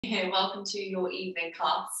Here, welcome to your evening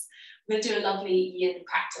class. We're going to do a lovely yin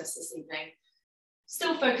practice this evening.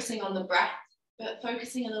 Still focusing on the breath, but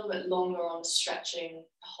focusing a little bit longer on stretching,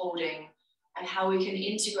 holding, and how we can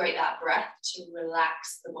integrate that breath to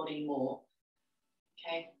relax the body more.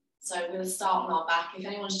 Okay, so we're going to start on our back. If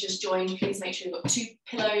anyone's just joined, please make sure you've got 2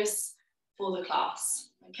 pillows for the class.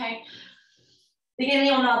 Okay, beginning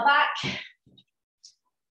on our back.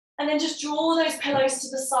 And then just draw those pillows to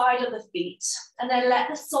the side of the feet and then let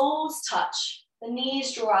the soles touch. The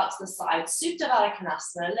knees draw out to the side. Supta Baddha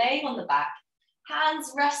Konasana, laying on the back,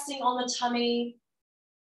 hands resting on the tummy,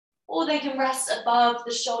 or they can rest above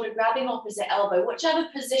the shoulder, grabbing opposite elbow, whichever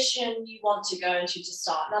position you want to go into to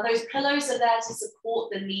start. Now those pillows are there to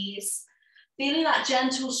support the knees, feeling that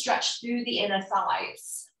gentle stretch through the inner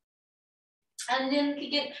thighs. And then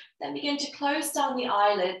begin to close down the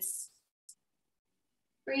eyelids,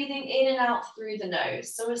 breathing in and out through the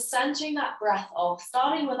nose. So we're centering that breath off,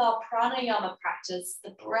 starting with our pranayama practice,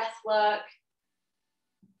 the breath work.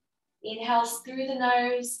 Inhales through the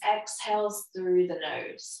nose, exhales through the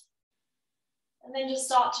nose. And then just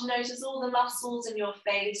start to notice all the muscles in your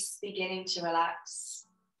face beginning to relax.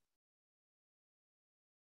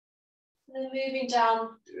 And then moving down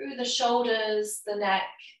through the shoulders, the neck,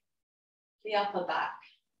 the upper back.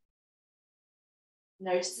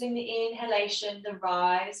 Noticing the inhalation, the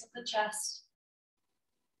rise of the chest.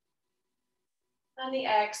 And the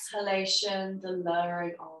exhalation, the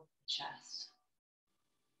lowering of the chest.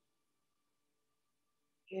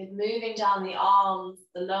 Good, moving down the arms,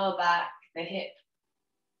 the lower back, the hip.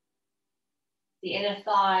 The inner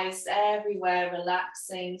thighs everywhere,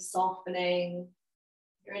 relaxing, softening.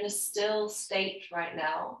 You're in a still state right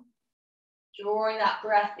now. Drawing that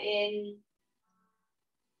breath in.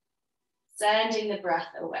 Sending the breath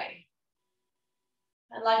away.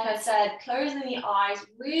 And like I said, closing the eyes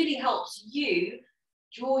really helps you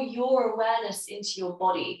draw your awareness into your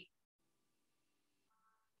body.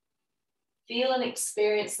 Feel and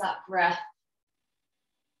experience that breath.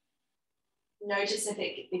 Notice if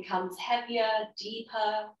it becomes heavier,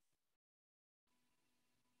 deeper,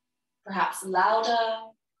 perhaps louder.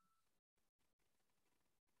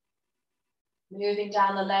 Moving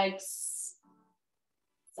down the legs,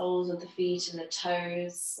 soles of the feet and the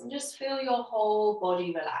toes, and just feel your whole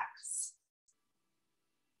body relax.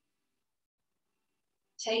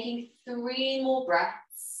 Taking 3 more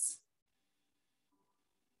breaths.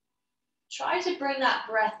 Try to bring that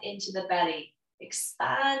breath into the belly,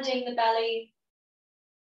 expanding the belly.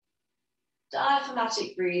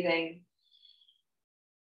 Diaphragmatic breathing.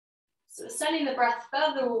 So we're sending the breath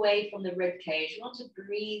further away from the rib cage. You want to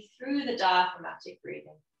breathe through the diaphragmatic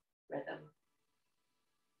breathing rhythm.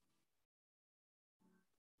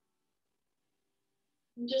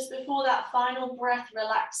 And just before that final breath,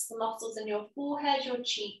 relax the muscles in your forehead, your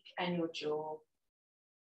cheek, and your jaw.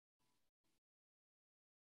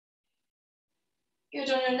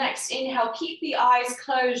 Good, on your next inhale, keep the eyes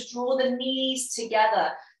closed, draw the knees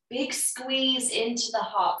together. Big squeeze into the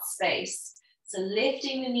heart space. So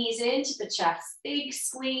lifting the knees into the chest, big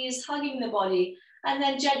squeeze, hugging the body. And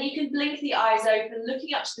then gently, you can blink the eyes open,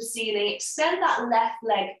 looking up to the ceiling. Extend that left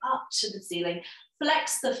leg up to the ceiling.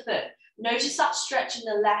 Flex the foot. Notice that stretch in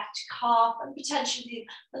the left calf and potentially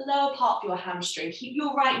the lower part of your hamstring. Keep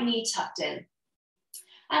your right knee tucked in.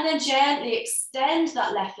 And then gently extend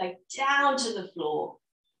that left leg down to the floor.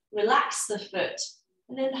 Relax the foot.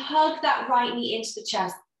 And then hug that right knee into the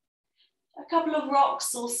chest. A couple of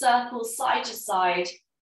rocks or circles side to side.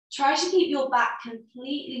 Try to keep your back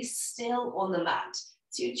completely still on the mat.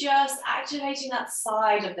 So you're just activating that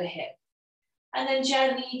side of the hip. And then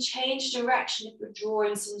gently change direction if we're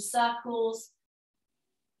drawing some circles.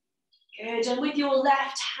 Good, and with your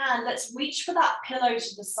left hand, let's reach for that pillow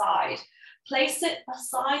to the side. Place it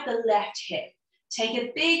beside the left hip. Take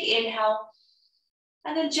a big inhale,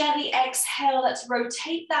 and then gently exhale. Let's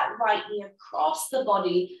rotate that right knee across the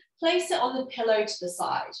body. Place it on the pillow to the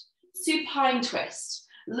side. Supine twist.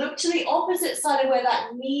 Look to the opposite side of where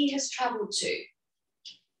that knee has traveled to.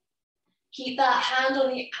 Keep that hand on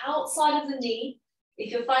the outside of the knee.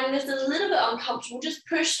 If you're finding this a little bit uncomfortable, just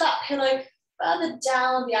push that pillow further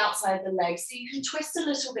down the outside of the leg so you can twist a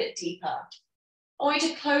little bit deeper. I want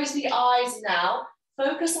you to close the eyes now.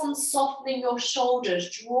 Focus on softening your shoulders,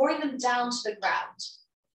 drawing them down to the ground.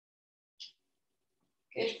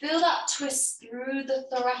 Good, feel that twist through the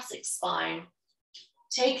thoracic spine.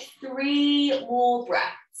 Take 3 more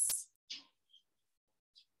breaths.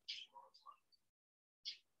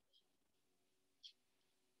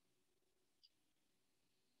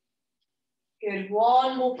 Good,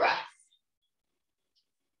 1 more breath.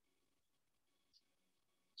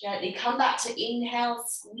 Gently come back to inhale,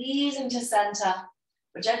 squeeze into center.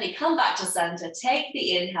 But gently come back to center. Take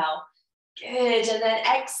the inhale. Good. And then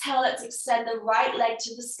exhale, let's extend the right leg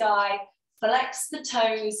to the sky. Flex the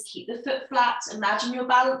toes, keep the foot flat. Imagine you're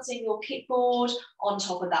balancing your kickboard on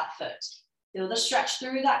top of that foot. Feel the stretch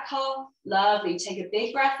through that calf. Lovely. Take a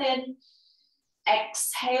big breath in.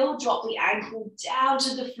 Exhale, drop the ankle down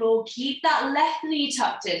to the floor. Keep that left knee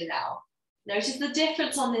tucked in now. Notice the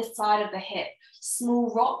difference on this side of the hip.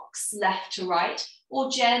 Small rocks left to right or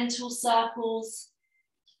gentle circles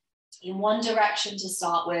in one direction to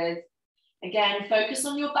start with. Again, focus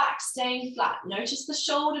on your back staying flat. Notice the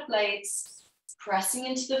shoulder blades pressing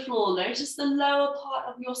into the floor. Notice the lower part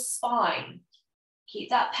of your spine. Keep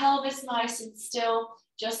that pelvis nice and still,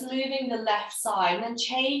 just moving the left side and then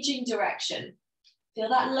changing direction. Feel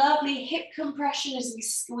that lovely hip compression as we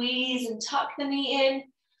squeeze and tuck the knee in.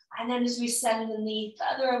 And then as we send the knee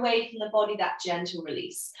further away from the body, that gentle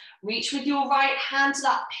release. Reach with your right hand to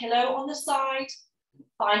that pillow on the side.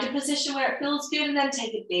 Find a position where it feels good and then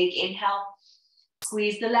take a big inhale.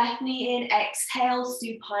 Squeeze the left knee in, exhale,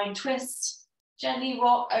 supine twist. Gently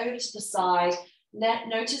rock over to the side.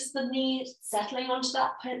 Notice the knee settling onto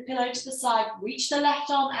that pillow to the side. Reach the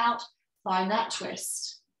left arm out, find that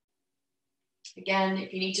twist. Again,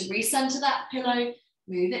 if you need to recenter that pillow,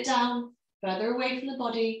 move it down, further away from the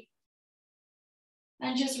body.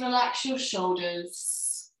 And just relax your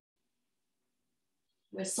shoulders.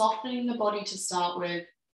 We're softening the body to start with.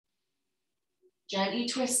 Gently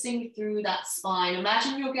twisting through that spine.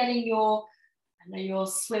 Imagine you're getting your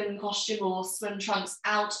swim costume or swim trunks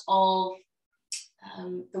out of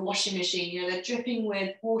the washing machine. You know, they're dripping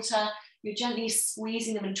with water. You're gently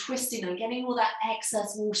squeezing them and twisting them, getting all that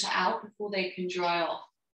excess water out before they can dry off.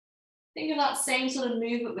 Think of that same sort of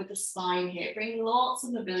movement with the spine here. Bring lots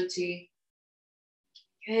of mobility.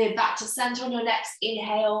 Good, back to center on your next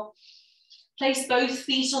inhale. Place both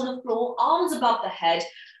feet on the floor, arms above the head.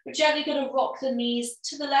 We're gently going to rock the knees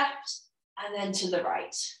to the left and then to the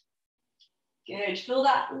right. Good, feel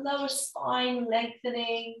that lower spine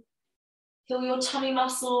lengthening. Feel your tummy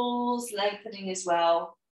muscles lengthening as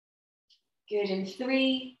well. Good, in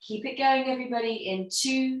 3, keep it going everybody, in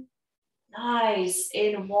 2, nice,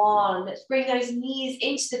 in 1. Let's bring those knees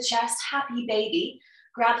into the chest, happy baby.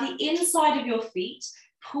 Grab the inside of your feet,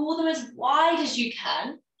 pull them as wide as you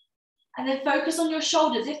can, and then focus on your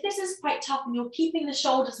shoulders. If this is quite tough and you're keeping the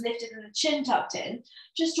shoulders lifted and the chin tucked in,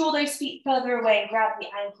 just draw those feet further away and grab the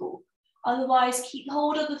ankle. Otherwise, keep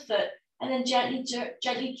hold of the foot and then gently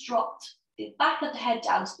drop the back of the head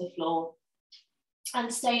down to the floor.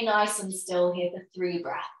 And stay nice and still here for 3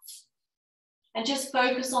 breaths. And just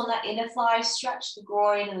focus on that inner thigh, stretch the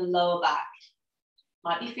groin and the lower back.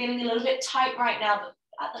 Might be feeling a little bit tight right now, but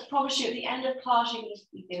I promise you at the end of class, you're going to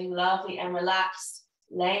be feeling lovely and relaxed,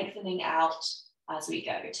 lengthening out as we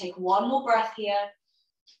go. Take 1 more breath here.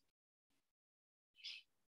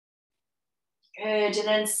 Good, and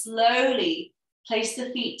then slowly place the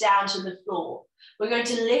feet down to the floor. We're going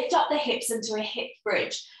to lift up the hips into a hip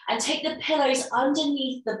bridge and take the pillows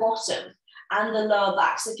underneath the bottom and the lower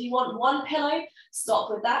back. So if you want 1 pillow,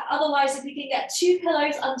 stop with that. Otherwise, if you can get 2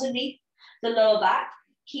 pillows underneath the lower back,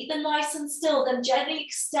 keep them nice and still, then gently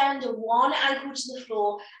extend 1 ankle to the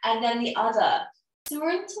floor and then the other. So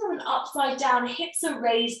we're into an upside down, hips are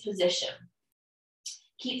raised position.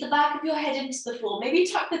 Keep the back of your head into the floor. Maybe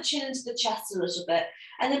tuck the chin into the chest a little bit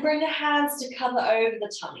and then bring the hands to cover over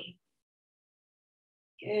the tummy.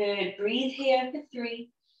 Good, breathe here for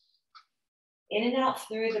 3. In and out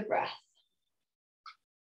through the breath.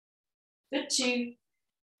 For 2,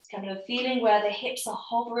 kind of a feeling where the hips are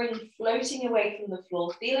hovering and floating away from the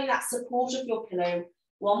floor, feeling that support of your pillow.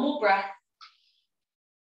 1 more breath.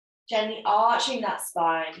 Gently arching that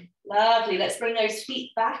spine. Lovely, let's bring those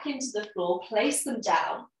feet back into the floor, place them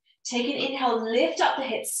down. Take an inhale, lift up the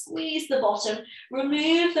hips, squeeze the bottom,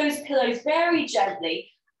 remove those pillows very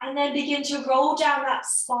gently, and then begin to roll down that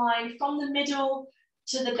spine from the middle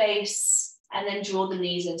to the base, and then draw the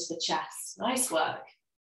knees into the chest. Nice work.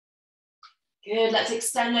 Good, let's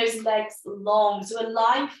extend those legs long. So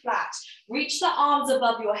align flat, reach the arms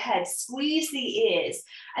above your head, squeeze the ears,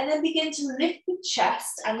 and then begin to lift the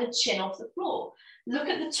chest and the chin off the floor. Look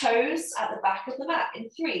at the toes at the back of the mat in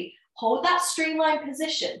 3. Hold that streamlined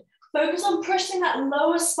position. Focus on pushing that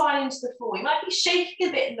lower spine into the floor. You might be shaking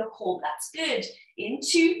a bit in the core, that's good. In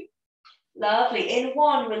 2, lovely. In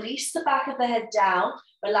 1, release the back of the head down,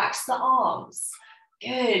 relax the arms.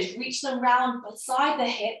 Good, reach them round beside the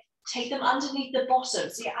hip. Take them underneath the bottom.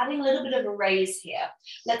 So you're adding a little bit of a raise here.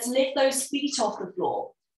 Let's lift those feet off the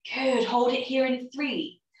floor. Good, hold it here in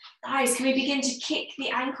 3. Nice, can we begin to kick the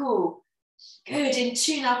ankle Good, in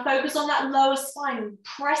 2, now focus on that lower spine,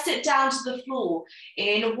 press it down to the floor.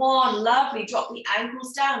 In 1, lovely, drop the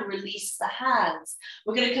ankles down, release the hands.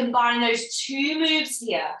 We're gonna combine those 2 moves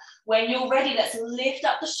here. When you're ready, let's lift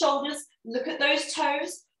up the shoulders, look at those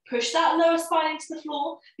toes, push that lower spine into the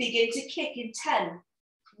floor, begin to kick in 10,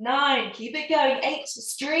 9, keep it going, 8,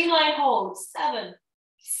 streamline hold, 7,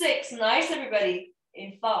 6, nice everybody,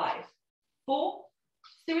 in 5, 4,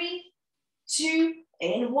 3, 2,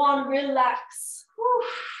 in 1, relax. Whew.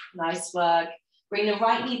 Nice work. Bring the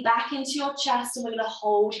right knee back into your chest and we're gonna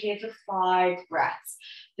hold here for 5 breaths.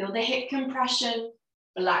 Feel the hip compression,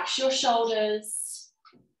 relax your shoulders.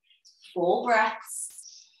 4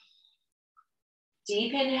 breaths.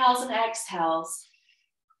 Deep inhales and exhales.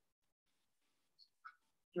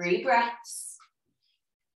 3 breaths.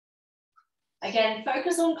 Again,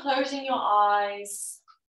 focus on closing your eyes.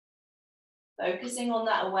 Focusing on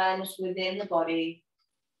that awareness within the body.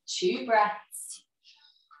 2 breaths.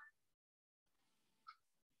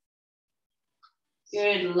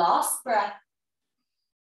 Good, last breath.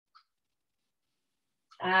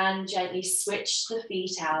 And gently switch the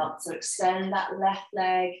feet out. So extend that left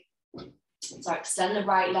leg. So extend the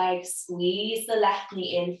right leg, squeeze the left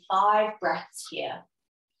knee in. 5 breaths here.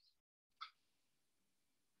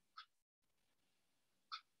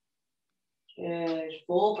 Good,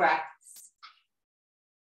 4 breaths.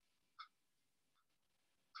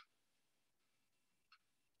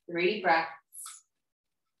 3 breaths.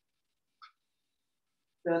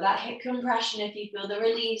 Feel that hip compression. If you feel the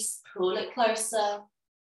release, pull it closer.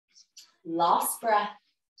 Last breath.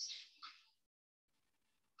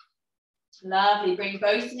 Lovely. Bring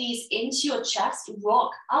both knees into your chest.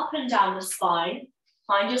 Rock up and down the spine.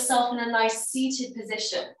 Find yourself in a nice seated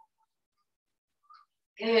position.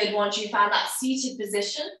 Good. Once you found that seated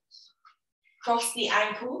position, cross the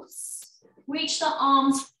ankles. Reach the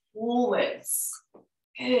arms forwards.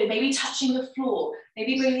 Good, maybe touching the floor.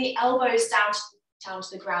 Maybe bring the elbows down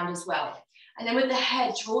to the ground as well. And then with the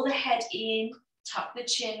head, draw the head in, tuck the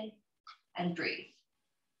chin, and breathe.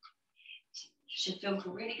 Should feel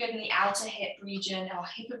really good in the outer hip region, our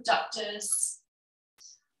hip abductors.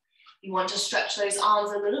 You want to stretch those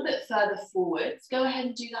arms a little bit further forwards. Go ahead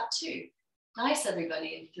and do that too. Nice,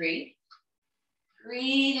 everybody, in 3.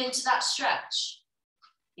 Breathe into that stretch.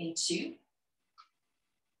 In 2.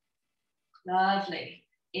 Lovely.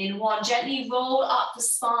 In 1, gently roll up the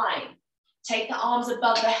spine. Take the arms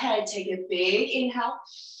above the head. Take a big inhale.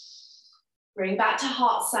 Bring back to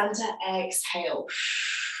heart center. Exhale.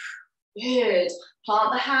 Good.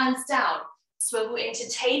 Plant the hands down. Swivel into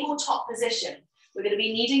tabletop position. We're going to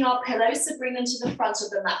be needing our pillows, so bring them to the front of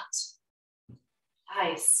the mat.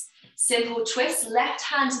 Nice. Simple twist. Left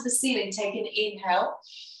hand to the ceiling. Take an inhale.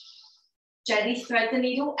 Gently thread the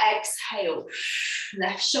needle. Exhale.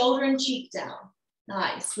 Left shoulder and cheek down.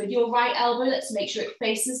 Nice. With your right elbow, let's make sure it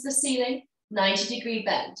faces the ceiling. 90-degree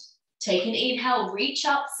bend. Take an inhale, reach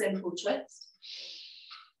up, simple twist.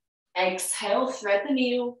 Exhale, thread the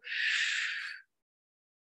needle.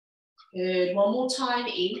 Good. 1 more time.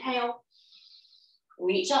 Inhale.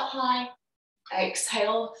 Reach up high.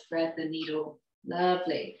 Exhale, thread the needle.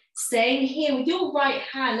 Lovely. Staying here with your right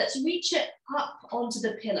hand, let's reach it up onto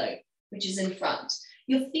the pillow, which is in front.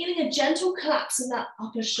 You're feeling a gentle collapse in that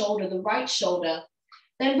upper shoulder, the right shoulder.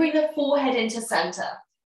 Then bring the forehead into center.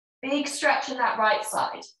 Big stretch in that right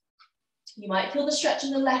side. You might feel the stretch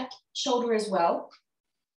in the left shoulder as well.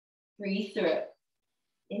 Breathe through it.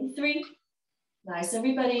 In 3. Nice,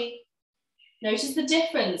 everybody. Notice the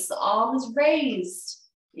difference. The arm is raised.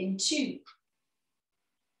 In 2.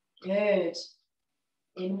 Good.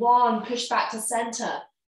 In 1, push back to center.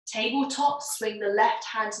 Tabletop, swing the left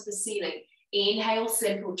hand to the ceiling. Inhale,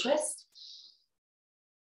 simple twist.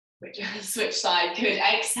 Switch side, good.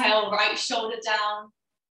 Exhale, right shoulder down,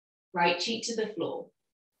 right cheek to the floor.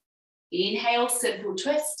 Inhale, simple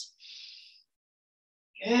twist.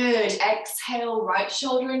 Good. Exhale, right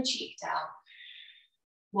shoulder and cheek down.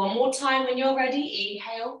 1 more time when you're ready.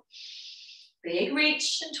 Inhale, big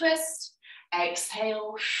reach and twist.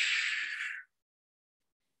 Exhale.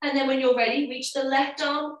 And then when you're ready, reach the left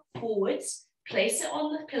arm forwards, place it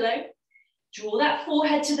on the pillow, draw that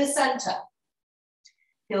forehead to the center.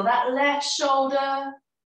 Feel that left shoulder,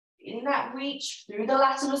 feeling that reach through the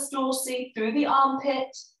latissimus dorsi, through the armpit,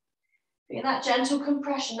 feeling that gentle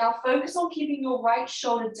compression. Now focus on keeping your right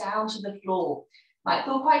shoulder down to the floor. Might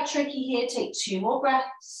feel quite tricky here. Take 2 more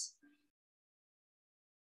breaths.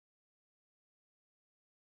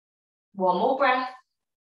 1 more breath.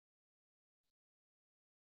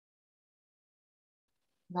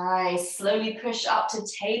 Nice. Slowly push up to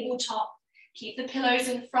tabletop. Keep the pillows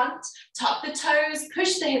in front, tuck the toes,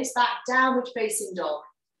 push the hips back, downward facing dog.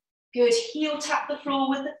 Good, heel tap the floor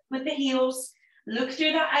with the heels. Look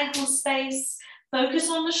through that ankle space. Focus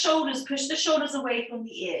on the shoulders, push the shoulders away from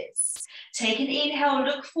the ears. Take an inhale,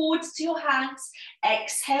 look forwards to your hands.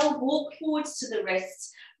 Exhale, walk forwards to the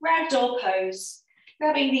wrists. Ragdoll pose,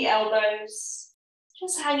 grabbing the elbows.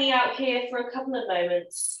 Just hanging out here for a couple of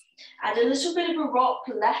moments. Add a little bit of a rock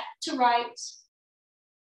left to right.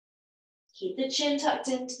 Keep the chin tucked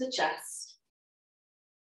into the chest.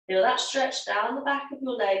 Feel that stretch down the back of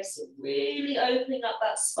your legs, really opening up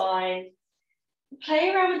that spine. Play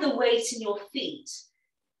around with the weight in your feet.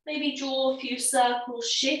 Maybe draw a few circles,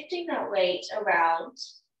 shifting that weight around,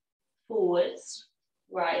 forwards,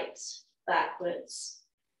 right, backwards.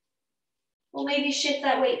 Or maybe shift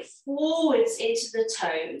that weight forwards into the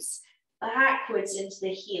toes, backwards into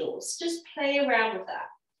the heels. Just play around with that.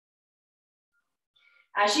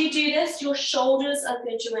 As you do this, your shoulders are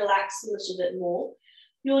going to relax a little bit more.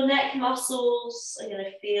 Your neck muscles are going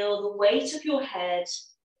to feel the weight of your head.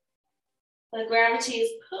 The gravity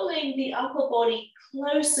is pulling the upper body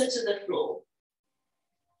closer to the floor.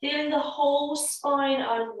 Feeling the whole spine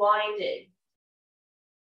unwinding.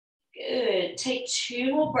 Good. Take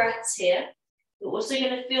 2 more breaths here. You're also going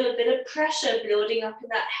to feel a bit of pressure building up in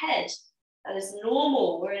that head. That is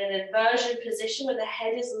normal. We're in an inversion position where the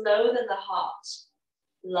head is lower than the heart.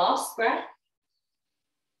 Last breath.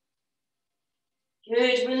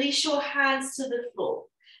 Good. Release your hands to the floor.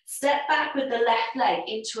 Step back with the left leg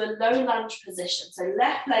into a low lunge position. So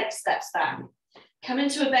left leg steps back. Come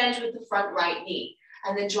into a bend with the front right knee.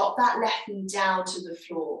 And then drop that left knee down to the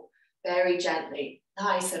floor. Very gently.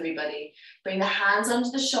 Nice, everybody. Bring the hands under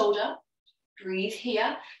the shoulder. Breathe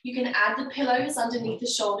here. You can add the pillows underneath the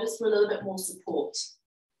shoulders for a little bit more support.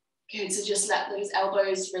 Good, so just let those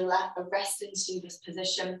elbows rest into this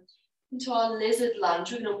position. Into our lizard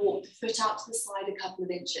lunge, we're going to walk the foot out to the side a couple of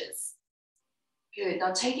inches. Good,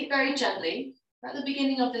 now take it very gently. We're at the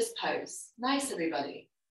beginning of this pose. Nice, everybody.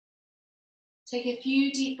 Take a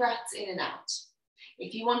few deep breaths in and out.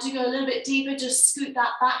 If you want to go a little bit deeper, just scoot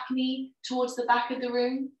that back knee towards the back of the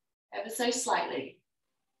room, ever so slightly.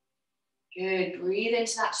 Good, breathe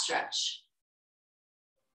into that stretch.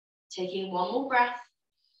 Taking 1 more breath.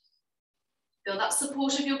 Feel that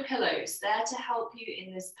support of your pillows there to help you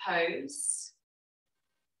in this pose.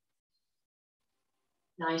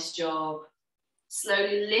 Nice job.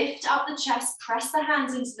 Slowly lift up the chest, press the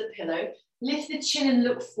hands into the pillow, lift the chin and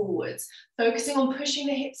look forwards, focusing on pushing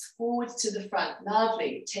the hips forwards to the front.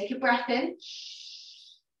 Lovely. Take a breath in.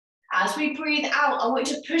 As we breathe out, I want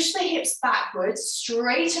you to push the hips backwards,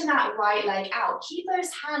 straighten that right leg out. Keep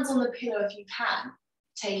those hands on the pillow if you can.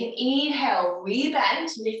 Take an inhale,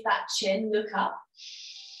 rebend, lift that chin, look up.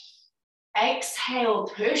 Exhale,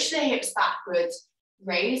 push the hips backwards,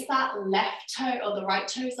 raise that left toe or the right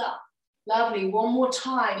toes up. Lovely, 1 more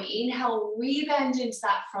time. Inhale, rebend into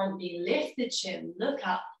that front knee, lift the chin, look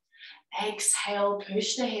up. Exhale,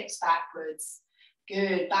 push the hips backwards.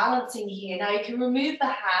 Good, balancing here. Now you can remove the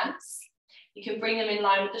hands. You can bring them in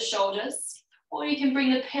line with the shoulders, or you can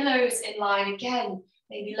bring the pillows in line again,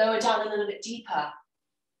 maybe lower down a little bit deeper.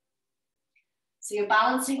 So you're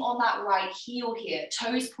balancing on that right heel here,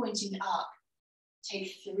 toes pointing up.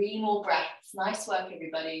 Take 3 more breaths. Nice work,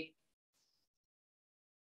 everybody.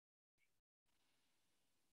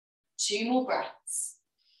 2 more breaths.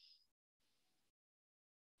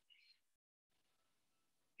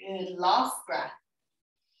 Good, last breath.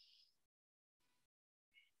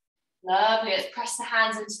 Lovely, let's press the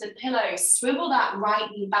hands into the pillows. Swivel that right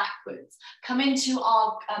knee backwards. Come into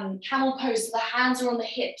our camel pose so the hands are on the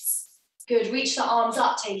hips. Good, reach the arms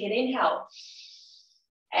up, take an inhale.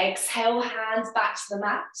 Exhale, hands back to the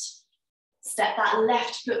mat. Step that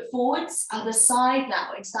left foot forwards, other side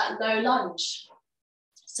now, into that low lunge.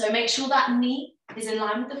 So make sure that knee is in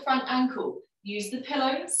line with the front ankle. Use the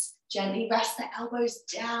pillows, gently rest the elbows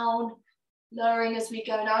down, lowering as we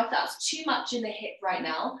go. Now, if that's too much in the hip right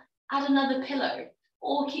now, add another pillow,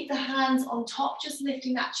 or keep the hands on top, just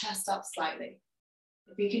lifting that chest up slightly.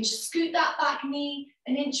 If you can just scoot that back knee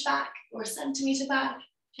an inch back or a centimeter back,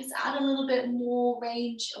 just add a little bit more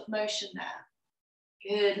range of motion there.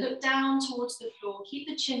 Good, look down towards the floor, keep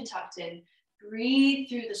the chin tucked in, breathe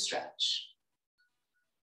through the stretch.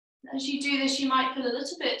 As you do this, you might feel a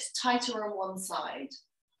little bit tighter on one side.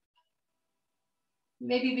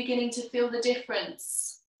 Maybe beginning to feel the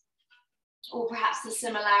difference, or perhaps the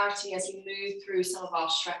similarity as we move through some of our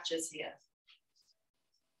stretches here.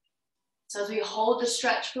 So as we hold the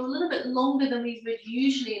stretch for a little bit longer than we would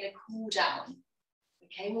usually in a cool down,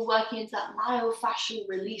 Okay, we're working into that myofascial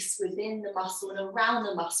release within the muscle and around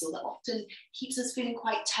the muscle that often keeps us feeling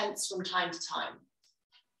quite tense from time to time.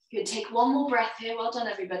 Good, take one more breath here. Well done,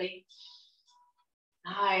 everybody.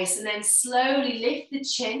 Nice, and then slowly lift the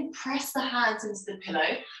chin, press the hands into the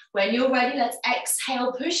pillow. When you're ready, let's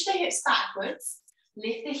exhale, push the hips backwards.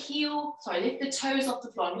 Lift the toes off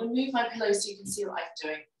the floor. I'm going to move my pillow so you can see what I'm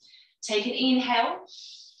doing. Take an inhale,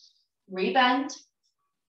 rebend.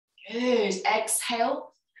 Good,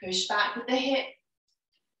 exhale, push back with the hip.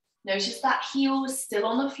 Notice that heel is still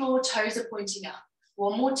on the floor, toes are pointing up.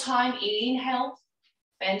 One more time, inhale,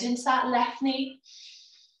 bend into that left knee.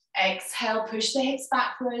 Exhale, push the hips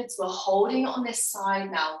backwards. We're holding it on this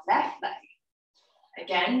side now, left leg.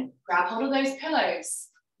 Again, grab hold of those pillows.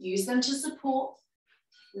 Use them to support.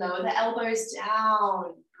 Lower the elbows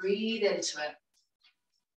down, breathe into it.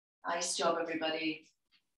 Nice job, everybody.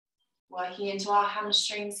 Working into our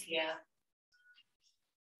hamstrings here.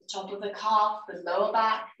 The top of the calf, the lower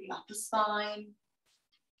back, the upper spine.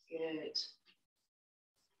 Good.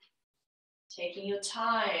 Taking your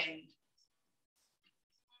time.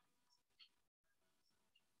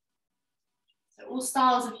 So all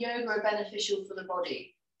styles of yoga are beneficial for the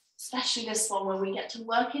body, especially this one where we get to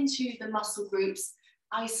work into the muscle groups,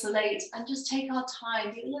 isolate, and just take our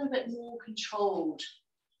time, be a little bit more controlled.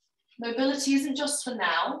 Mobility isn't just for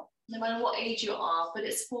now, no matter what age you are, but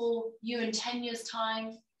it's for you in 10 years'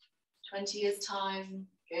 time, 20 years' time.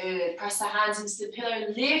 Good. Press the hands into the pillow,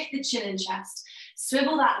 lift the chin and chest.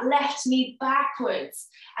 Swivel that left knee backwards.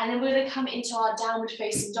 And then we're going to come into our downward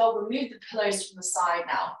facing dog. Remove the pillows from the side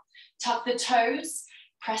now. Tuck the toes,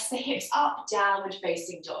 press the hips up, downward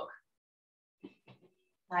facing dog.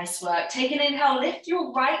 Nice work. Take an inhale, lift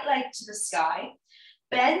your right leg to the sky.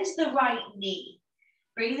 Bend the right knee.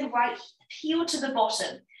 Bring the right heel to the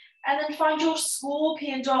bottom. And then find your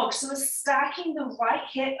scorpion dog. So we're stacking the right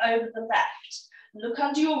hip over the left. Look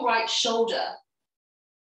under your right shoulder.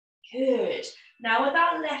 Good. Now with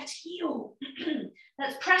that left heel,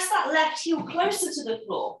 let's press that left heel closer to the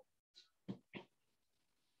floor.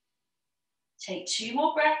 Take 2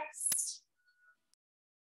 more breaths.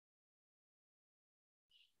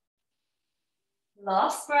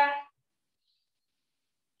 Last breath.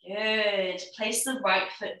 Good. Place the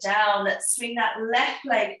right foot down. Let's swing that left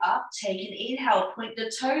leg up. Take an inhale. Point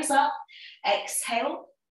the toes up. Exhale.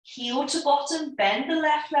 Heel to bottom. Bend the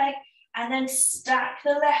left leg. And then stack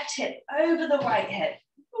the left hip over the right hip.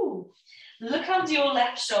 Ooh. Look under your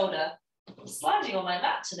left shoulder. I'm sliding on my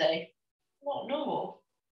mat today. Not normal.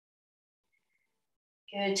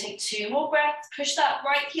 Good. Take 2 more breaths. Push that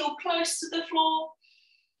right heel close to the floor.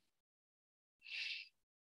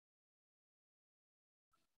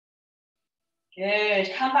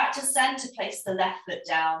 Good. Come back to center. Place the left foot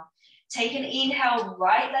down. Take an inhale,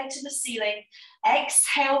 right leg to the ceiling.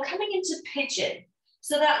 Exhale, coming into pigeon.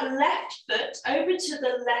 So that left foot over to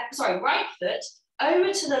the left, right foot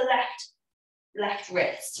over to the left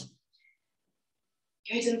wrist.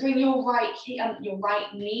 Good. And bring your right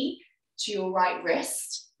knee to your right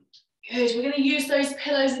wrist. Good. We're going to use those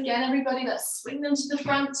pillows again, everybody. Let's swing them to the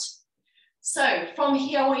front. So from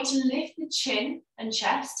here, I want you to lift the chin and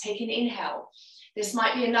chest. Take an inhale. This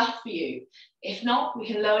might be enough for you. If not, we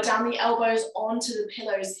can lower down the elbows onto the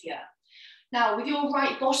pillows here. Now, with your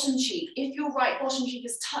right bottom cheek, if your right bottom cheek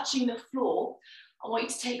is touching the floor, I want you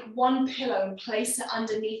to take one pillow and place it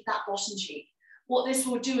underneath that bottom cheek. What this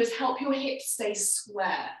will do is help your hips stay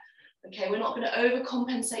square. Okay, we're not going to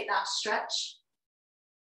overcompensate that stretch.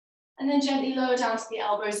 And then gently lower down to the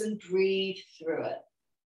elbows and breathe through it.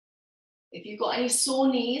 If you've got any sore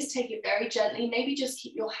knees, take it very gently. Maybe just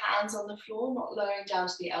keep your hands on the floor, not lowering down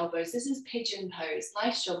to the elbows. This is pigeon pose.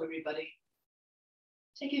 Nice job, everybody.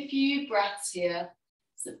 Take a few breaths here.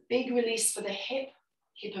 It's a big release for the hip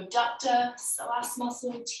abductor, psoas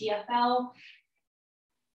muscle, TFL.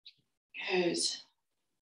 Good.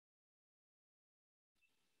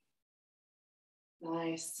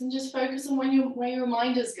 Nice. And just focus on where your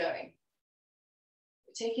mind is going.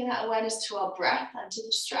 We're taking that awareness to our breath and to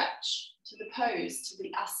the stretch, to the pose, to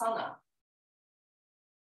the asana.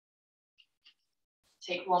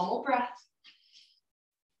 Take one more breath.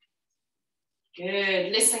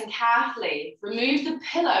 Good. Listen carefully. Remove the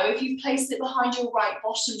pillow if you've placed it behind your right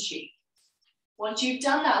bottom cheek. Once you've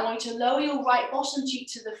done that, I want you to lower your right bottom cheek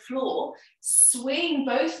to the floor. Swing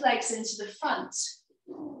both legs into the front.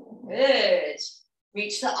 Good.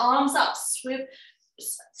 Reach the arms up. Scoot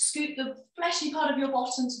the fleshy part of your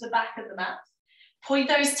bottom to the back of the mat. Point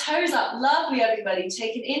those toes up. Lovely, everybody.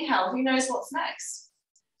 Take an inhale. Who knows what's next?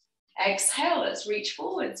 Exhale. Let's reach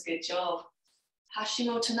forwards. Good job.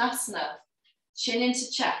 Paschimottanasana. Chin into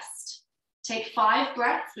chest. Take 5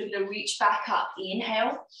 breaths. We're going to reach back up.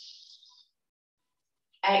 Inhale.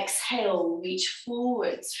 Exhale, reach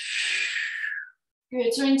forwards.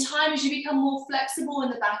 Good. So in time, as you become more flexible in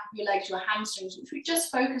the back of your legs, your hamstrings, which we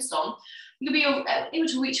just focused on, you'll be able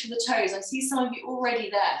to reach for the toes. I see some of you already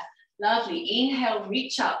there. Lovely. Inhale,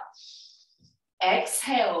 reach up.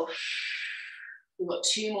 Exhale. We've got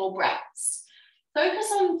 2 more breaths. Focus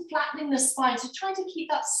on flattening the spine. So try to keep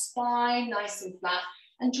that spine nice and flat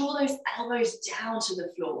and draw those elbows down to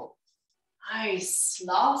the floor. Nice.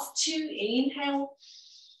 Last 2. Inhale.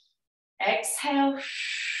 Exhale.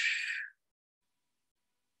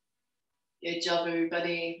 Good job,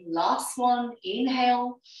 everybody. Last one.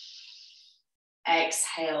 Inhale.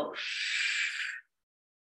 Exhale.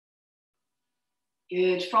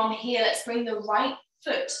 Good. From here, let's bring the right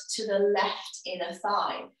foot to the left inner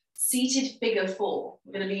thigh. Seated figure 4.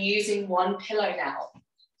 We're going to be using 1 pillow now.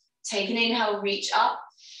 Take an inhale, reach up.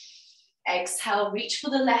 Exhale, reach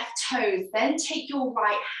for the left toes. Then take your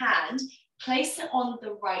right hand, place it on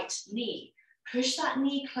the right knee. Push that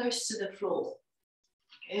knee close to the floor.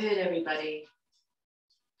 Good, everybody.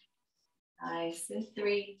 Nice. In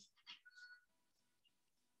 3.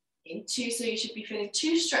 In 2, so you should be feeling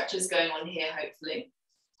 2 stretches going on here, hopefully.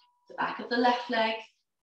 The back of the left leg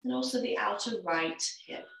and also the outer right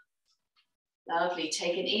hip. Lovely.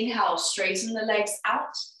 Take an inhale, straighten the legs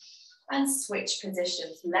out and switch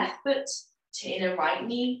positions. Left foot to inner right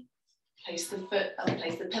knee. Place the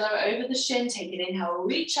pillow over the shin. Take an inhale,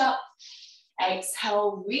 reach up.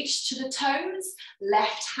 Exhale, reach to the toes.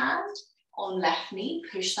 Left hand on left knee.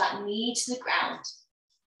 Push that knee to the ground.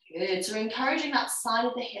 Good. So we're encouraging that side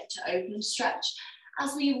of the hip to open and stretch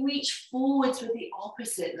as we reach forwards with the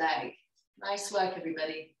opposite leg. Nice work,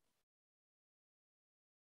 everybody.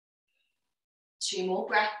 2 more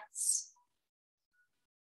breaths.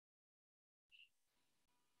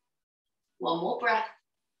 1 more breath.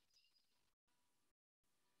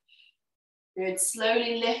 Good.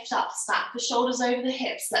 Slowly lift up, stack the shoulders over the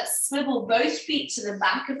hips. Let's swivel both feet to the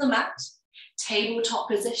back of the mat. Tabletop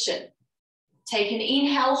position. Take an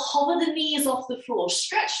inhale, hover the knees off the floor.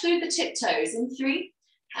 Stretch through the tiptoes. In 3,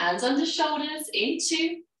 hands under shoulders. In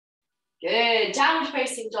 2. Good. Downward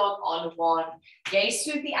facing dog on 1. Gaze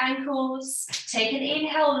through the ankles. Take an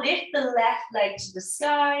inhale, lift the left leg to the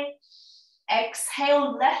sky.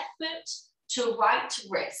 Exhale, left foot to right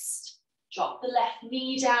wrist. Drop the left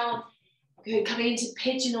knee down. Good. Coming into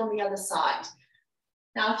pigeon on the other side.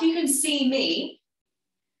 Now, if you can see me,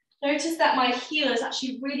 notice that my heel is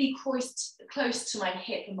actually really close to my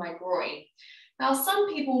hip and my groin. Now,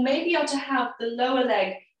 some people may be able to have the lower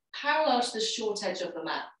leg parallel to the short edge of the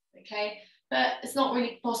mat, okay? But it's not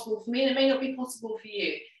really possible for me, and it may not be possible for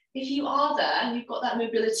you. If you are there and you've got that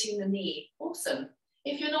mobility in the knee, awesome.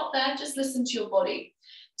 If you're not there, just listen to your body.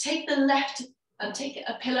 Take the left and take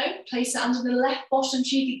a pillow, place it under the left bottom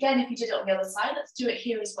cheek. Again, if you did it on the other side, let's do it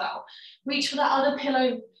here as well. Reach for that other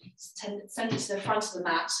pillow, send it to the front of the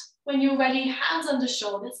mat. When you're ready, hands under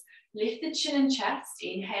shoulders, lift the chin and chest,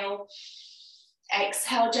 inhale.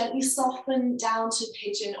 Exhale, gently soften down to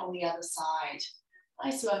pigeon on the other side.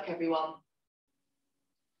 Nice work, everyone.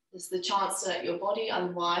 There's the chance to let your body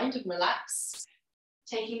unwind and relax,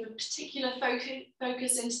 taking a particular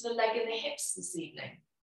focus into the leg and the hips this evening,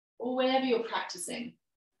 or whenever you're practicing.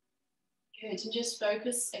 Good, and just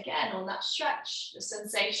focus again on that stretch, the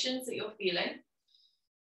sensations that you're feeling.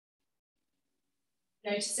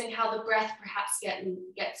 Noticing how the breath perhaps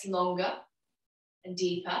gets longer and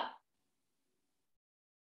deeper.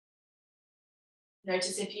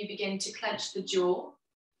 Notice if you begin to clench the jaw.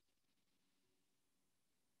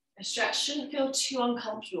 A stretch shouldn't feel too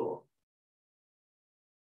uncomfortable.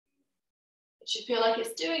 It should feel like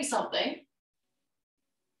it's doing something,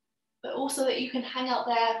 but also that you can hang out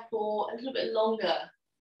there for a little bit longer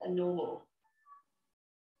than normal.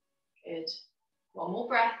 Good. 1 more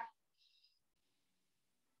breath.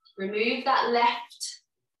 Remove that left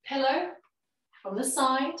pillow from the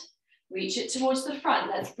side. Reach it towards the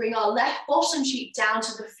front. Let's bring our left bottom cheek down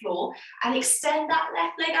to the floor and extend that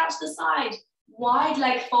left leg out to the side. Wide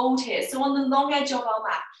leg fold here. So on the long edge of our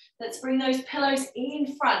mat, let's bring those pillows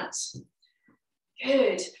in front.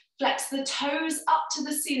 Good. Flex the toes up to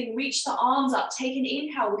the ceiling. Reach the arms up. Take an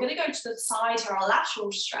inhale. We're going to go to the side here, our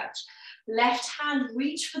lateral stretch. Left hand,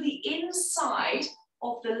 reach for the inside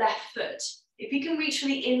of the left foot. If you can reach for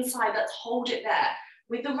the inside, let's hold it there.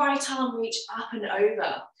 With the right arm, reach up and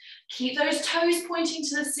over. Keep those toes pointing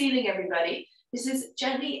to the ceiling, everybody. This is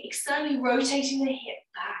gently externally rotating the hip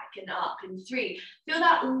back and up in 3. Feel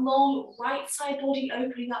that long right side body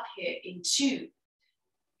opening up here in 2.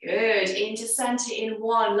 Good, into center in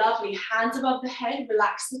one, lovely. Hands above the head,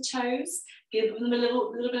 relax the toes. Give them a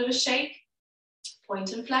little bit of a shake.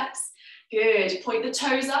 Point and flex. Good, point the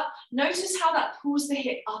toes up. Notice how that pulls the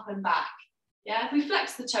hip up and back. Yeah, if we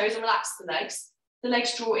flex the toes and relax the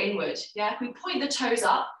legs draw inward. Yeah, if we point the toes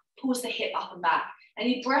up, pulls the hip up and back.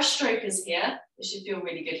 Any breaststrokers here, this should feel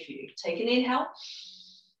really good for you. Take an inhale.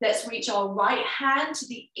 Let's reach our right hand to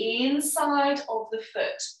the inside of the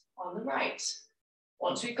foot on the right.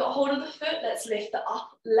 Once we've got hold of the foot, let's lift the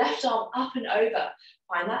left arm up and over.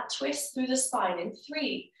 Find that twist through the spine in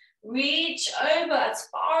 3. Reach over as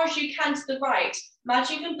far as you can to the right.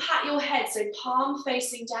 Imagine you can pat your head, so palm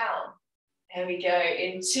facing down. There we go,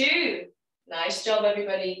 in 2. Nice job,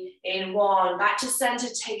 everybody. In 1, back to center,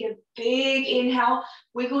 take a big inhale,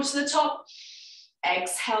 wiggle to the top.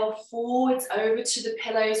 Exhale, forwards over to the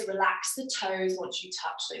pillows, relax the toes once you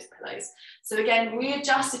touch those pillows. So again,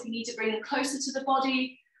 readjust if you need to bring them closer to the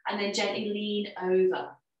body, and then gently lean over.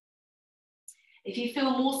 If you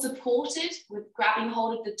feel more supported with grabbing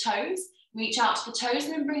hold of the toes, reach out to the toes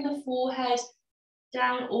and then bring the forehead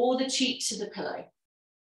down or the cheek to the pillow.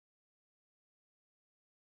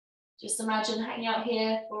 Just imagine hanging out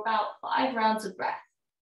here for about 5 rounds of breath.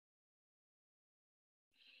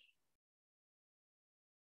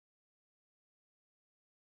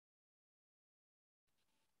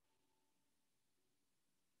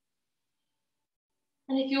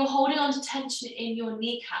 And if you're holding on to tension in your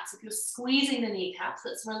kneecaps, if you're squeezing the kneecaps,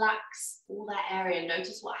 let's relax all that area.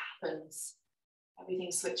 Notice what happens.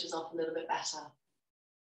 Everything switches off a little bit better.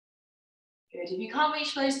 Good. If you can't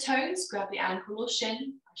reach for those toes, grab the ankle or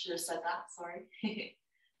shin. I should have said that, sorry.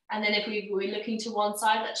 And then if we're looking to one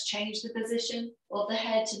side, let's change the position of the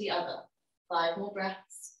head to the other. 5 more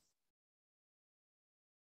breaths.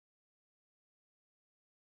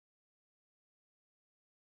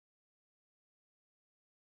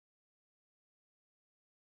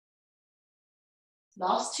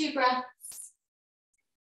 Last 2 breaths.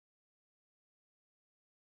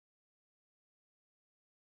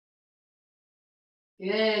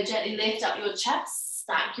 Good, gently lift up your chest,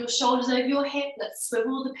 stack your shoulders over your hip. Let's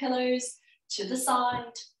swivel the pillows to the side.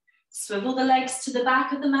 Swivel the legs to the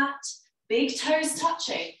back of the mat. Big toes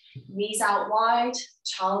touching, knees out wide,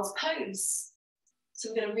 child's pose. So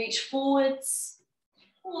we're gonna reach forwards,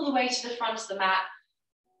 all the way to the front of the mat.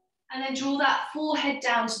 And then draw that forehead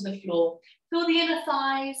down to the floor. Feel the inner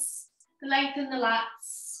thighs, lengthen the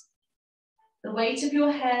lats, the weight of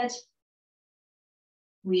your head,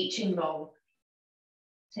 reaching long.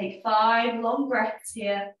 Take 5 long breaths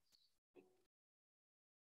here.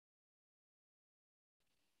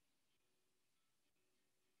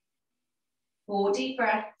 Four deep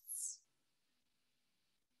breaths.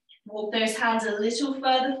 Walk those hands a little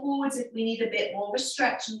further forwards if we need a bit more of a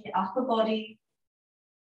stretch in the upper body.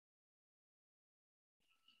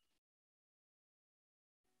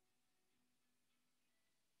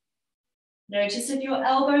 Notice if your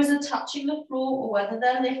elbows are touching the floor or whether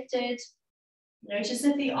they're lifted. Notice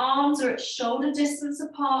if the arms are at shoulder distance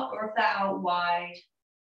apart or if they're out wide.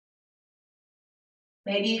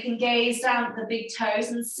 Maybe you can gaze down at the big toes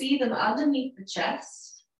and see them underneath the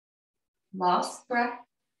chest. Last breath.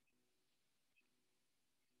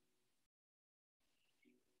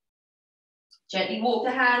 Gently walk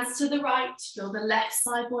the hands to the right. Feel the left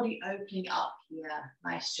side body opening up here.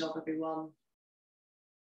 Nice job, everyone.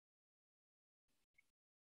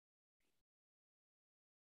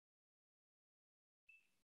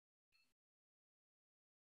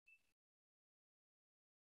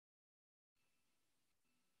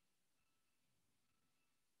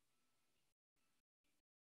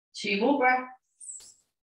 Two more breaths.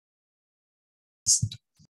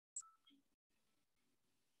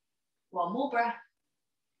 One more breath.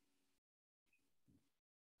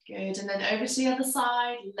 Good, and then over to the other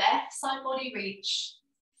side, left side body reach,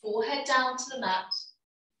 forehead down to the mat.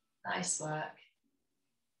 Nice work.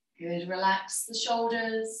 Good, relax the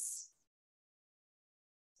shoulders.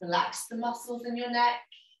 Relax the muscles in your neck.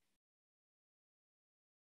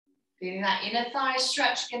 Feeling that inner thigh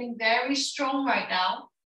stretch, getting very strong right now.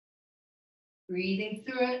 Breathing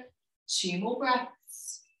through it. Two more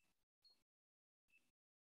breaths.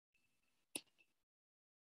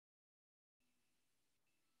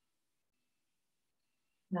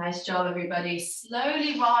 Nice job, everybody.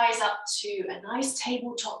 Slowly rise up to a nice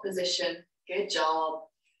tabletop position. Good job.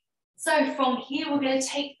 So from here, we're going to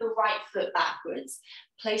take the right foot backwards.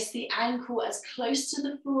 Place the ankle as close to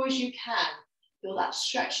the floor as you can. Feel that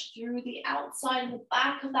stretch through the outside and the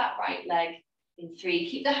back of that right leg. In 3,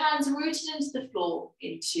 keep the hands rooted into the floor.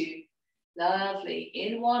 In 2, lovely.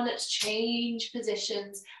 In 1, let's change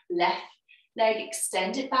positions. Left leg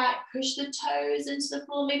extended back, push the toes into the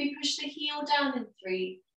floor, maybe push the heel down in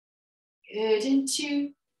 3. Good, in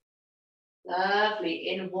 2. Lovely,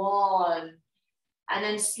 in 1. And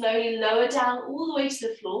then slowly lower down all the way to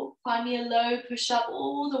the floor. Find me a low push up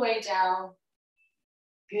all the way down.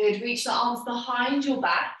 Good, reach the arms behind your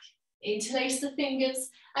back, interlace the fingers,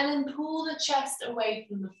 and then pull the chest away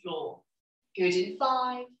from the floor. Good, in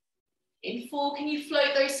 5. In 4, can you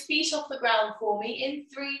float those feet off the ground for me? In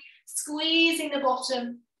 3, squeezing the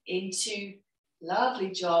bottom. In 2,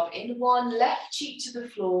 lovely job. In 1, left cheek to the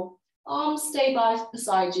floor. Arms stay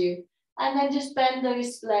beside you. And then just bend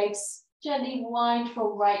those legs. Gently wind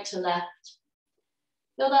from right to left.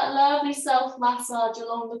 Feel that lovely self-massage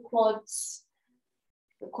along the quads,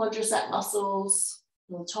 the quadricep muscles,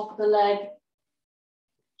 on the top of the leg.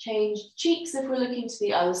 Change cheeks if we're looking to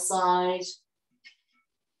the other side.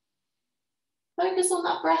 Focus on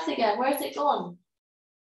that breath again. Where's it gone?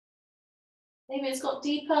 Maybe it's got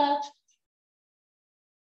deeper.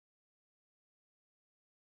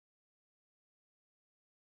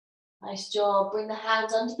 Nice job. Bring the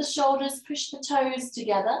hands under the shoulders, push the toes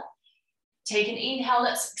together. Take an inhale.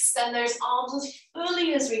 Let's extend those arms as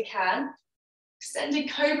fully as we can. Extended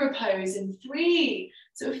cobra pose in 3.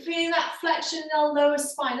 So we're feeling that flexion in our lower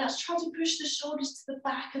spine. Let's try to push the shoulders to the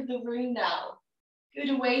back of the room now. Good,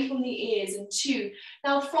 away from the ears in 2.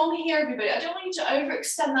 Now from here, everybody, I don't want you to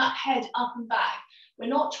overextend that head up and back. We're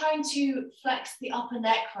not trying to flex the upper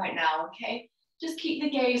neck right now, okay? Just keep the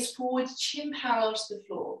gaze forward, chin parallel to the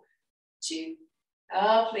floor. 2,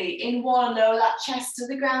 lovely. In 1, lower that chest to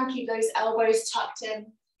the ground, keep those elbows tucked in.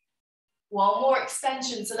 1 more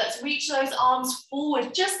extension, so let's reach those arms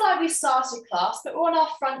forward, just like we started class, but we're on our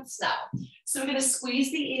fronts now. So we're gonna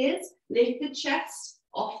squeeze the ears, lift the chest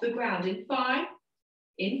off the ground in 5,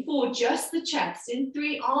 in 4, just the chest, in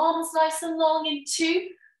 3, arms nice and long, in 2,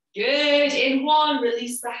 good, in 1,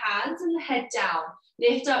 release the hands and the head down.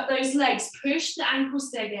 Lift up those legs, push the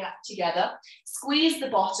ankles together, squeeze the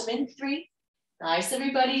bottom in 3. Nice,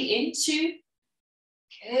 everybody, in 2.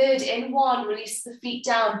 Good, in 1, release the feet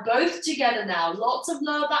down, both together now. Lots of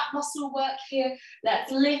lower back muscle work here.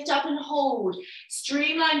 Let's lift up and hold.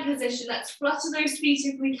 Streamline position, let's flutter those feet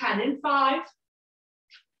if we can, in 5.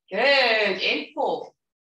 Good, in 4.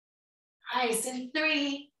 Nice, in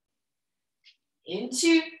 3. In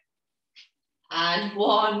 2. And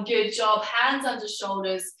 1, good job, hands under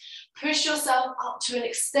shoulders. Push yourself up to an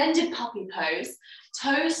extended puppy pose.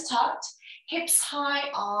 Toes tucked, hips high,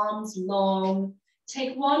 arms long.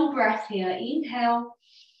 Take 1 breath here, inhale.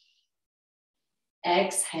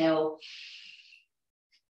 Exhale.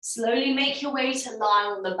 Slowly make your way to lie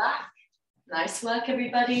on the back. Nice work,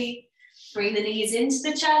 everybody. Bring the knees into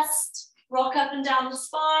the chest. Rock up and down the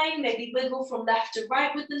spine. Maybe wiggle from left to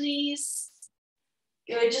right with the knees.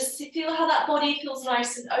 Good, just feel how that body feels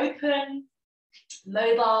nice and open,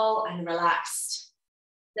 mobile and relaxed.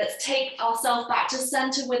 Let's take ourselves back to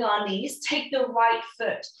center with our knees. Take the right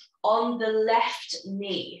foot on the left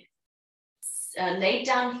knee. Lay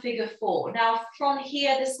down figure 4. Now from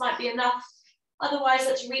here, this might be enough. Otherwise,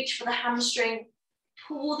 let's reach for the hamstring.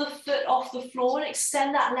 Pull the foot off the floor and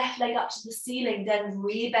extend that left leg up to the ceiling. Then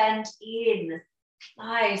rebend in.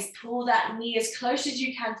 Nice, pull that knee as close as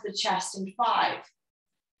you can to the chest in 5.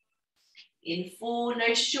 In 4,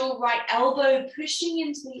 notice your right elbow pushing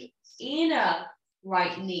into the inner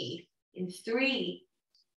right knee. In 3,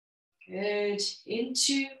 good. In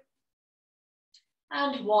 2,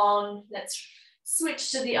 and 1. Let's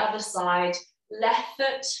switch to the other side. Left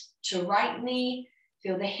foot to right knee.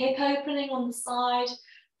 Feel the hip opening on the side.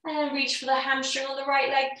 And then reach for the hamstring on the right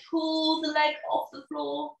leg. Pull the leg off the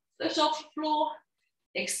floor, foot off the floor.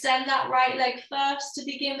 Extend that right leg first to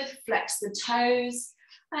begin with. Flex the toes.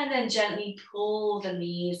 And then gently pull the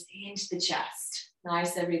knees into the chest.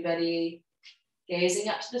 Nice, everybody. Gazing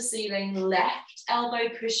up to the ceiling, left elbow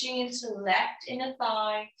pushing into left inner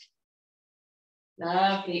thigh.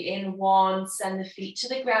 Lovely, in 1, send the feet to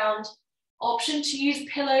the ground. Option to use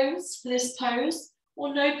pillows for this pose,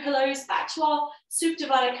 or no pillows, back to our Supta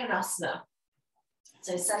Baddha Konasana.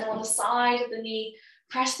 So send them on the side of the knee,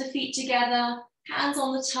 press the feet together, hands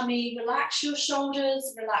on the tummy, relax your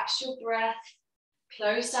shoulders, relax your breath.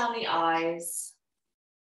 Close down the eyes.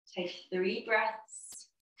 Take 3 breaths.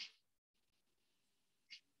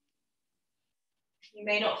 You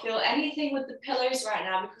may not feel anything with the pillows right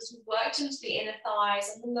now because we've worked into the inner thighs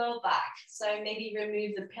and the lower back. So maybe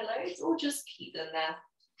remove the pillows or just keep them there.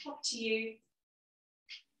 Up to you.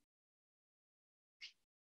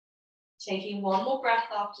 Taking 1 more breath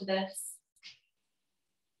after this.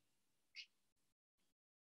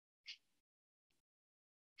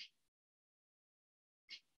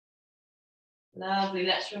 Lovely.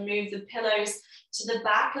 Let's remove the pillows to the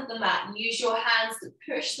back of the mat. Use your hands to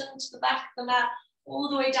push them to the back of the mat, all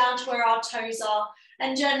the way down to where our toes are,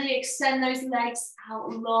 and gently extend those legs out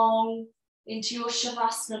long into your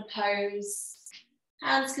Shavasana pose.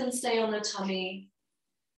 Hands can stay on the tummy.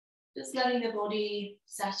 Just letting the body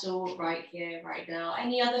settle right here, right now.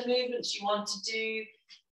 Any other movements you want to do,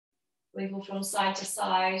 wiggle from side to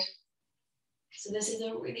side. So this is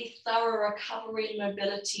a really thorough recovery and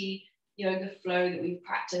mobility yoga flow that we've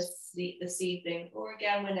practiced this evening, or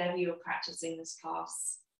again, whenever you're practicing this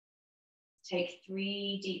class. Take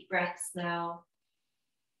 3 deep breaths now.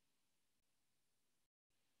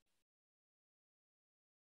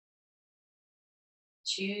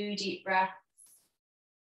 Two deep breaths.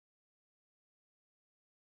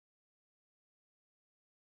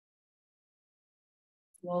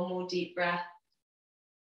 One more deep breath.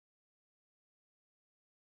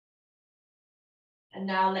 And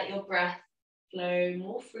now let your breath flow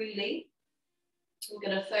more freely. We're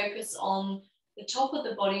going to focus on the top of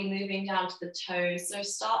the body moving down to the toes. So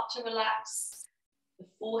start to relax the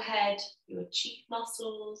forehead, your cheek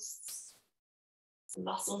muscles, the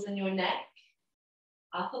muscles in your neck,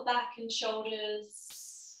 upper back and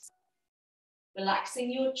shoulders. Relaxing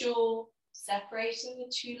your jaw, separating the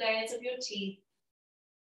 2 layers of your teeth.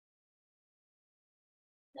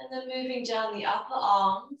 And then moving down the upper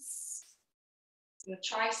arms, your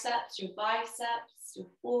triceps, your biceps, your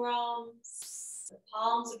forearms, the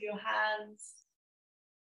palms of your hands.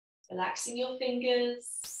 Relaxing your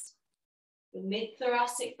fingers, your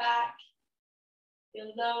mid-thoracic back, your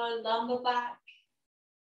lower lumbar back.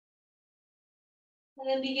 And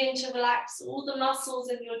then begin to relax all the muscles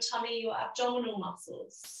in your tummy, your abdominal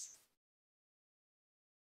muscles.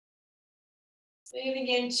 Moving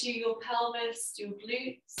into your pelvis, your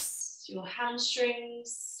glutes, your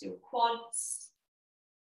hamstrings, your quads,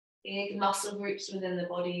 big muscle groups within the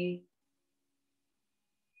body.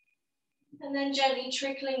 And then gently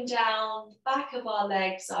trickling down the back of our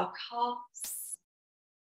legs, our calves,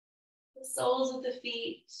 the soles of the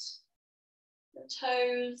feet, the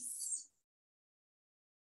toes.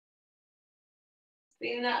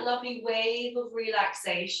 Feeling that lovely wave of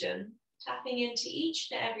relaxation, tapping into each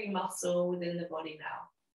and every muscle within the body now.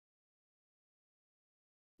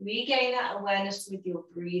 Regain that awareness with your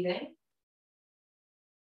breathing.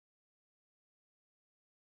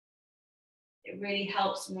 It really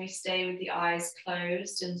helps when we stay with the eyes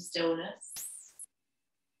closed in stillness.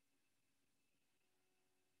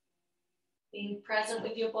 Being present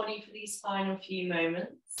with your body for these final few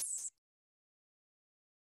moments.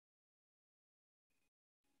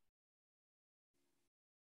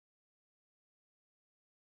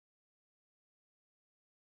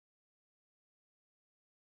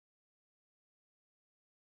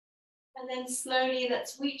 And then slowly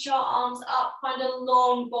let's reach our arms up, find a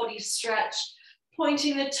long body stretch,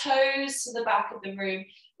 pointing the toes to the back of the room,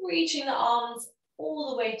 reaching the arms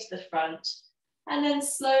all the way to the front. And then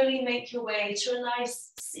slowly make your way to a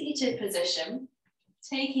nice seated position,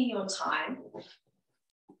 taking your time.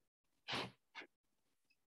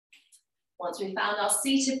 Once we've found our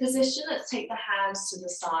seated position, let's take the hands to the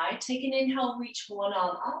side. Take an inhale, reach one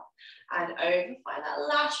arm up and over. Find that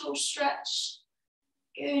lateral stretch.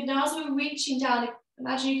 Good. Now as we're reaching down,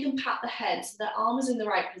 imagine you can pat the head so the arm is in the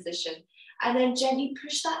right position. And then gently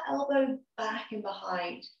push that elbow back and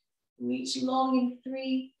behind. Reach long in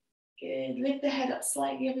 3. Good. Lift the head up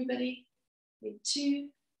slightly, everybody. In 2.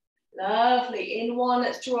 Lovely. In 1,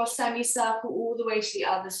 let's draw a semicircle all the way to the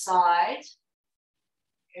other side.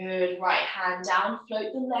 Good. Right hand down.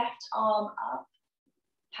 Float the left arm up.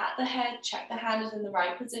 Pat the head. Check the hand is in the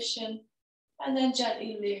right position. And then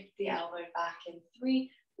gently lift the elbow back in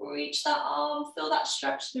 3. Reach that arm. Feel that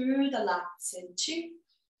stretch through the lats in 2.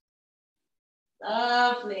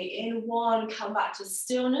 Lovely. In 1, come back to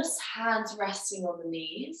stillness, hands resting on the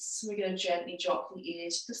knees. So we're going to gently drop the ear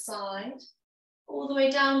to the side. All the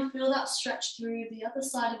way down, feel that stretch through the other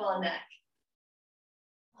side of our neck.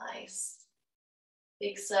 Nice.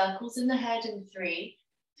 Big circles in the head in 3.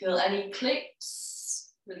 Feel any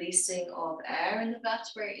clicks, releasing of air in the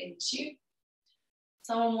vertebrae in 2.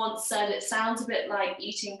 Someone once said it sounds a bit like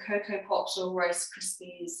eating Cocoa Pops or Rice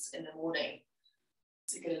Krispies in the morning.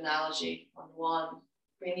 It's a good analogy. On 1,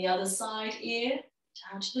 bring the other side ear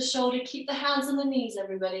down to the shoulder. Keep the hands on the knees,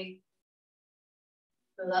 everybody.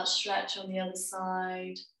 Feel that stretch on the other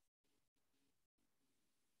side.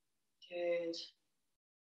 Good.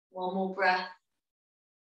 One more breath.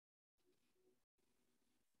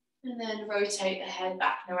 And then rotate the head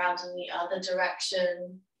back and around in the other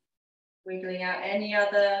direction. Wiggling out any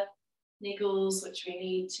other niggles which we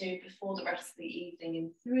need to before the rest of the evening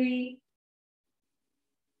in 3.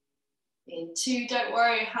 In 2, don't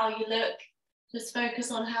worry how you look. Just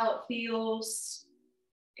focus on how it feels.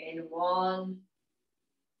 In 1.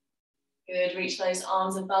 Good, reach those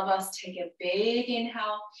arms above us. Take a big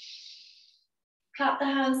inhale. Clap the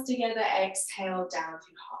hands together, exhale down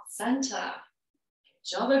through heart center.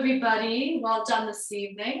 Good job, everybody. Well done this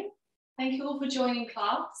evening. Thank you all for joining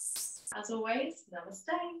class. As always, namaste.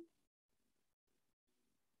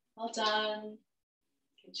 Well done.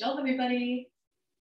 Good job, everybody.